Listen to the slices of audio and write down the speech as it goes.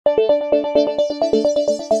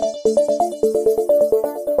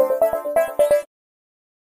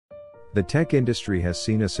The tech industry has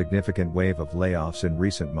seen a significant wave of layoffs in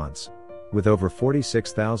recent months, with over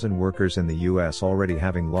 46,000 workers in the US already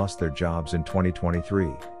having lost their jobs in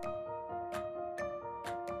 2023.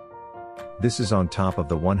 This is on top of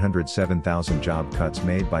the 107,000 job cuts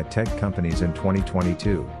made by tech companies in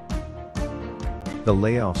 2022. The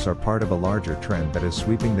layoffs are part of a larger trend that is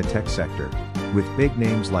sweeping the tech sector, with big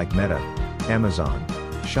names like Meta, Amazon,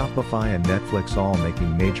 Shopify and Netflix all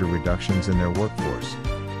making major reductions in their workforce.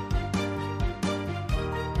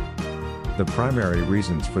 The primary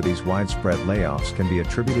reasons for these widespread layoffs can be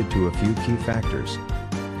attributed to a few key factors.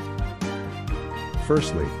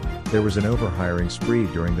 Firstly, there was an overhiring spree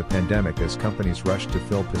during the pandemic as companies rushed to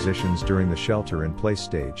fill positions during the shelter-in-place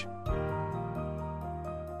stage.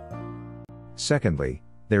 Secondly,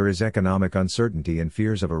 there is economic uncertainty and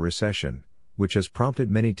fears of a recession, which has prompted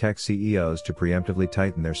many tech CEOs to preemptively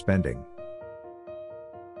tighten their spending.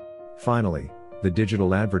 Finally, the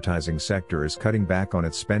digital advertising sector is cutting back on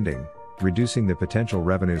its spending, reducing the potential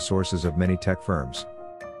revenue sources of many tech firms.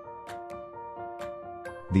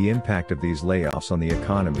 The impact of these layoffs on the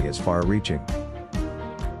economy is far-reaching.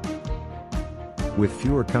 With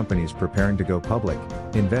fewer companies preparing to go public,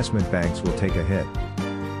 investment banks will take a hit.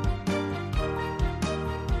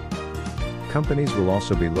 Companies will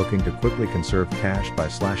also be looking to quickly conserve cash by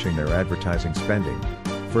slashing their advertising spending,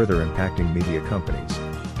 further impacting media companies.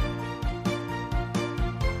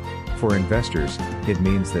 For investors, it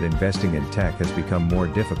means that investing in tech has become more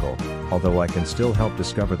difficult, although I can still help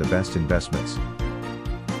discover the best investments.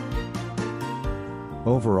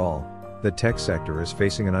 Overall, the tech sector is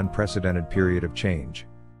facing an unprecedented period of change.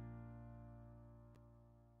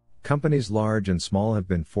 Companies large and small have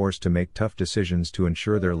been forced to make tough decisions to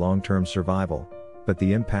ensure their long-term survival, but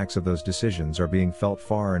the impacts of those decisions are being felt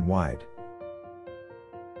far and wide.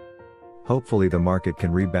 Hopefully the market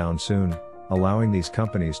can rebound soon, allowing these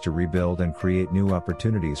companies to rebuild and create new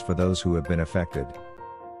opportunities for those who have been affected.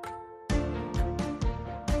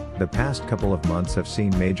 The past couple of months have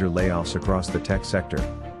seen major layoffs across the tech sector.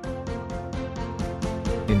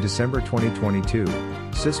 In December 2022,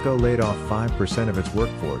 Cisco laid off 5% of its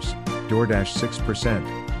workforce, DoorDash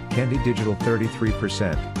 6%, Candy Digital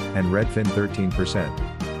 33%, and Redfin 13%.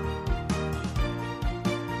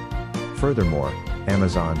 Furthermore,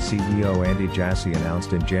 Amazon CEO Andy Jassy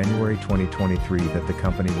announced in January 2023 that the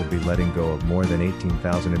company would be letting go of more than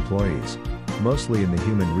 18,000 employees, mostly in the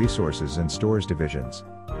human resources and stores divisions.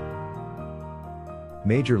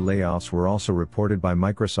 Major layoffs were also reported by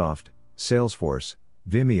Microsoft, Salesforce,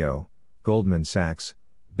 Vimeo, Goldman Sachs,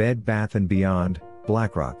 Bed Bath & Beyond,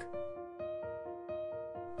 BlackRock,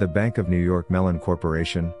 the Bank of New York Mellon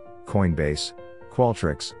Corporation, Coinbase,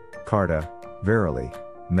 Qualtrics, Carta, Verily,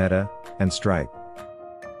 Meta, and Stripe.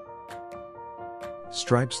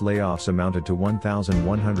 Stripe's layoffs amounted to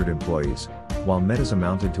 1,100 employees, while Meta's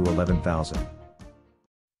amounted to 11,000.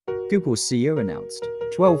 Google's CEO announced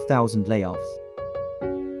 12,000 layoffs.